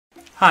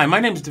Hi,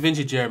 my name is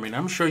DaVinci Jeremy, and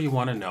I'm sure you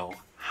want to know,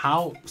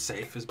 how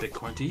safe is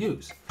Bitcoin to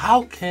use?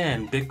 How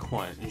can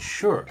Bitcoin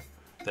ensure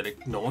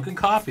that no one can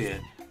copy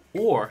it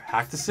or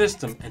hack the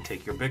system and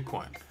take your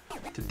Bitcoin?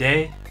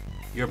 Today,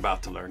 you're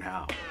about to learn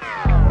how.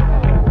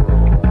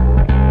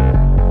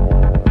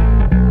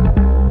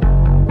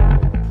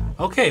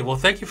 Okay, well,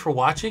 thank you for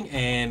watching,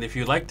 and if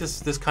you like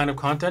this kind of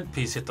content,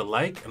 please hit the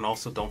like, and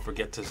also don't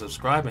forget to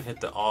subscribe and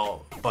hit the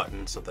all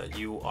button so that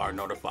you are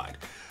notified.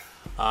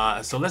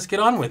 So let's get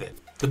on with it.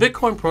 The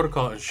Bitcoin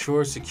protocol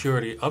ensures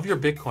security of your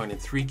Bitcoin in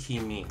three key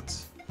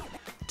means.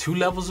 2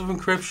 levels of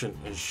encryption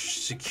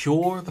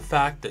secure the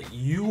fact that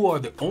you are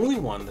the only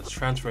one that's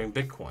transferring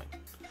Bitcoin.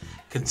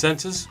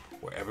 Consensus,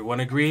 where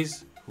everyone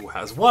agrees who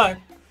has what.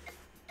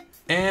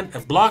 And a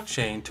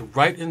blockchain to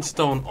write in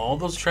stone all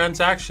those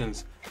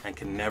transactions and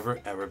can never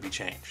ever be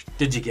changed.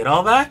 Did you get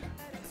all that?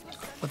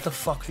 What the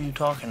fuck are you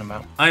talking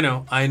about? I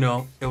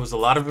know. It was a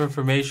lot of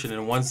information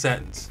in one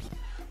sentence.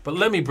 But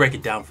let me break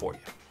it down for you.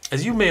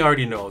 As you may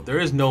already know, there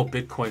is no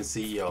Bitcoin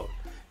CEO.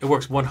 It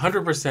works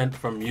 100%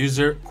 from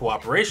user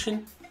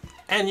cooperation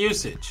and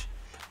usage.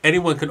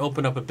 Anyone can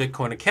open up a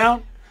Bitcoin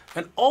account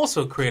and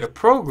also create a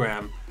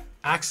program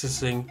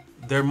accessing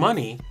their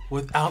money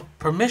without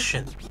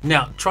permission.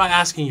 Now, try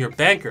asking your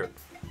banker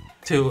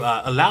to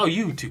allow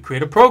you to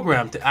create a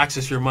program to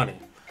access your money.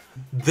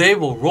 They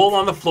will roll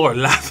on the floor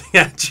laughing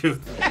at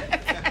you.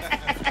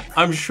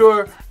 I'm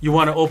sure you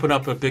want to open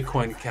up a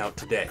Bitcoin account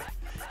today.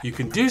 You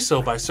can do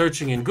so by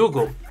searching in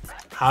Google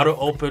how to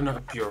open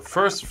up your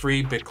first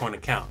free Bitcoin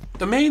account.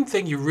 The main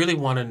thing you really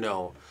want to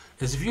know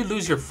is if you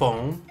lose your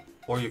phone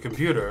or your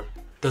computer,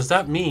 does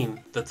that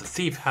mean that the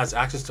thief has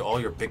access to all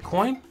your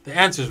Bitcoin? The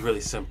answer is really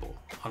simple.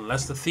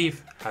 Unless the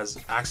thief has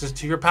access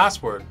to your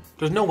password,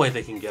 there's no way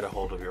they can get a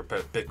hold of your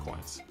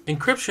Bitcoins.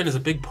 Encryption is a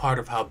big part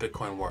of how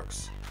Bitcoin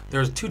works.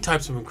 There's 2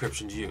 types of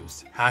encryption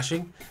used: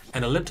 hashing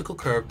and elliptical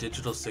curve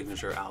digital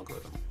signature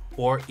algorithm,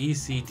 or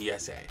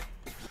ECDSA.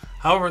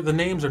 However, the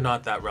names are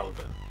not that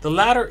relevant. The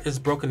latter is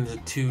broken into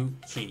 2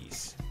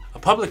 keys. A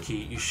public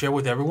key you share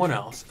with everyone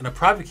else, and a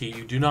private key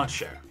you do not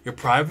share. Your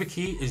private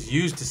key is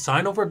used to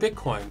sign over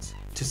Bitcoins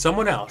to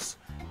someone else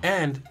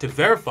and to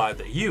verify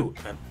that you,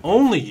 and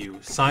only you,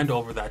 signed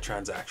over that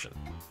transaction.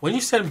 When you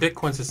send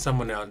Bitcoins to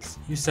someone else,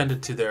 you send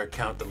it to their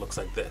account that looks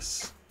like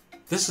this.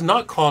 This is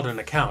not called an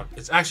account,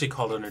 it's actually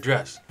called an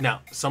address.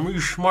 Now, some of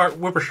you smart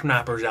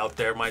whippersnappers out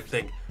there might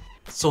think,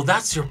 so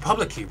that's your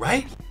public key,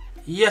 right?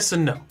 Yes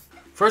and no.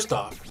 First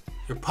off,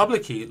 your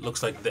public key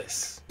looks like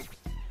this.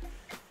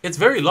 It's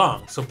very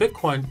long, so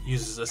Bitcoin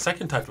uses a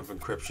second type of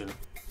encryption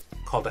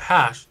called a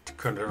hash to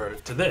convert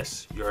it to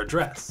this, your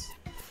address.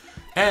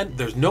 And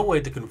there's no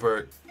way to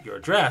convert your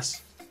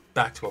address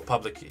back to a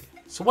public key.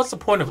 So what's the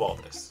point of all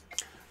this?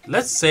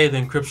 Let's say the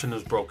encryption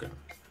is broken.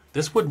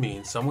 This would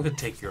mean someone could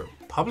take your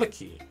public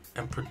key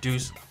and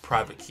produce a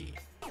private key.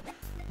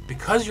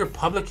 Because your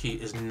public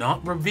key is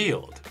not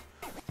revealed,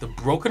 the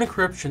broken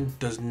encryption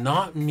does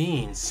not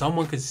mean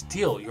someone could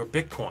steal your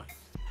Bitcoin.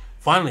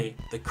 Finally,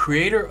 the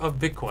creator of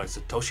Bitcoin,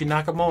 Satoshi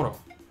Nakamoto,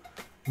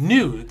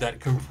 knew that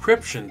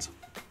encryptions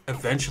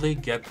eventually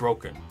get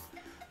broken,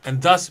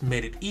 and thus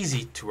made it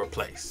easy to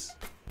replace.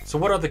 So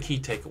what are the key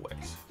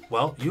takeaways?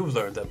 Well, you've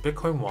learned that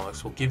Bitcoin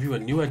wallets will give you a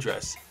new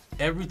address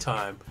every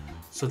time,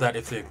 so that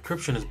if the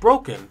encryption is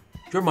broken,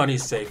 your money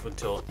is safe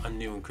until a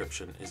new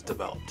encryption is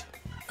developed.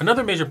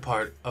 Another major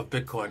part of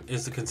Bitcoin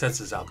is the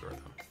consensus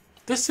algorithm.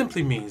 This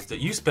simply means that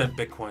you spent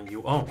Bitcoin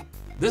you own.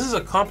 This is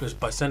accomplished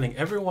by sending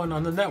everyone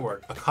on the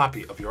network a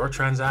copy of your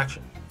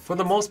transaction. For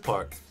the most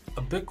part,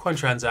 a Bitcoin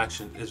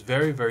transaction is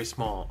very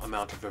small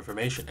amount of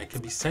information and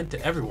can be sent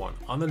to everyone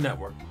on the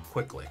network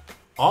quickly.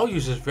 All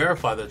users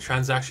verify that the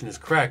transaction is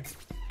correct,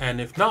 and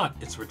if not,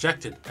 it's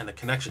rejected and the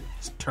connection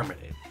is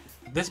terminated.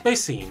 This may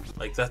seem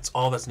like that's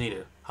all that's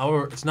needed.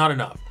 However, it's not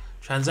enough.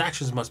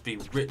 Transactions must be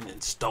written in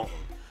stone.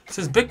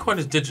 Since Bitcoin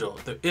is digital,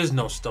 there is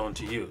no stone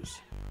to use.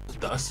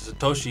 Thus,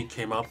 Satoshi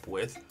came up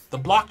with the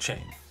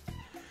blockchain.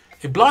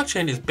 A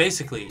blockchain is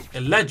basically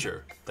a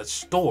ledger that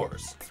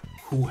stores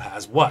who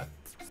has what.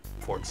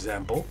 For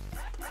example,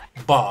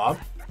 Bob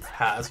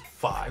has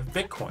 5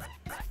 Bitcoin.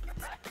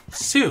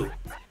 Sue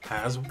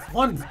has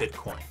 1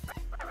 Bitcoin.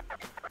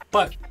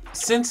 But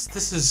since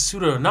this is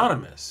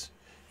pseudo-anonymous,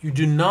 you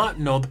do not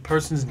know the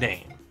person's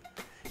name.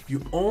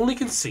 You only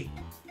can see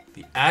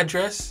the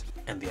address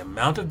and the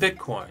amount of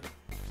Bitcoin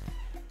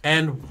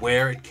and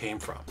where it came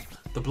from.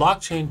 The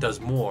blockchain does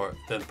more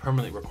than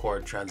permanently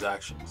record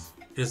transactions.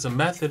 It is a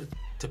method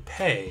to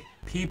pay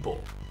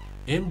people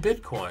in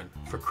Bitcoin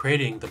for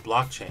creating the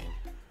blockchain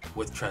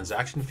with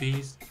transaction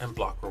fees and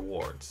block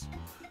rewards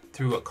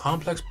through a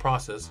complex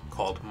process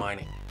called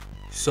mining.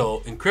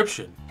 So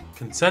encryption,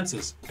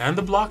 consensus, and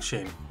the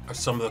blockchain are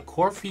some of the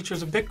core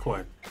features of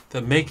Bitcoin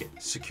that make it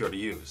secure to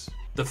use.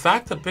 The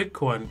fact that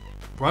Bitcoin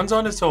runs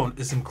on its own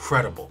is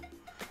incredible,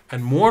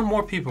 and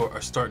more people are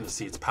starting to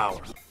see its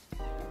power.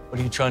 What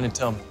are you trying to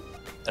tell me?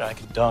 That I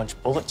can dodge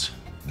bullets?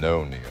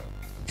 No, Neo.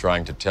 I'm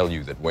trying to tell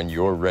you that when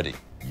you're ready,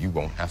 you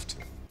won't have to.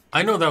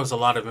 I know that was a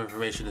lot of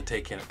information to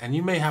take in, and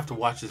you may have to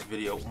watch this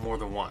video more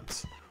than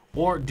once.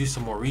 or do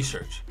some more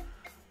research,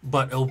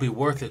 but it'll be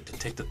worth it to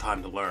take the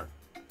time to learn.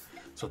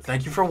 So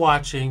thank you for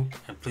watching,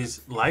 and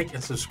please like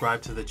and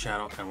subscribe to the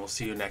channel, and we'll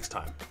see you next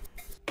time.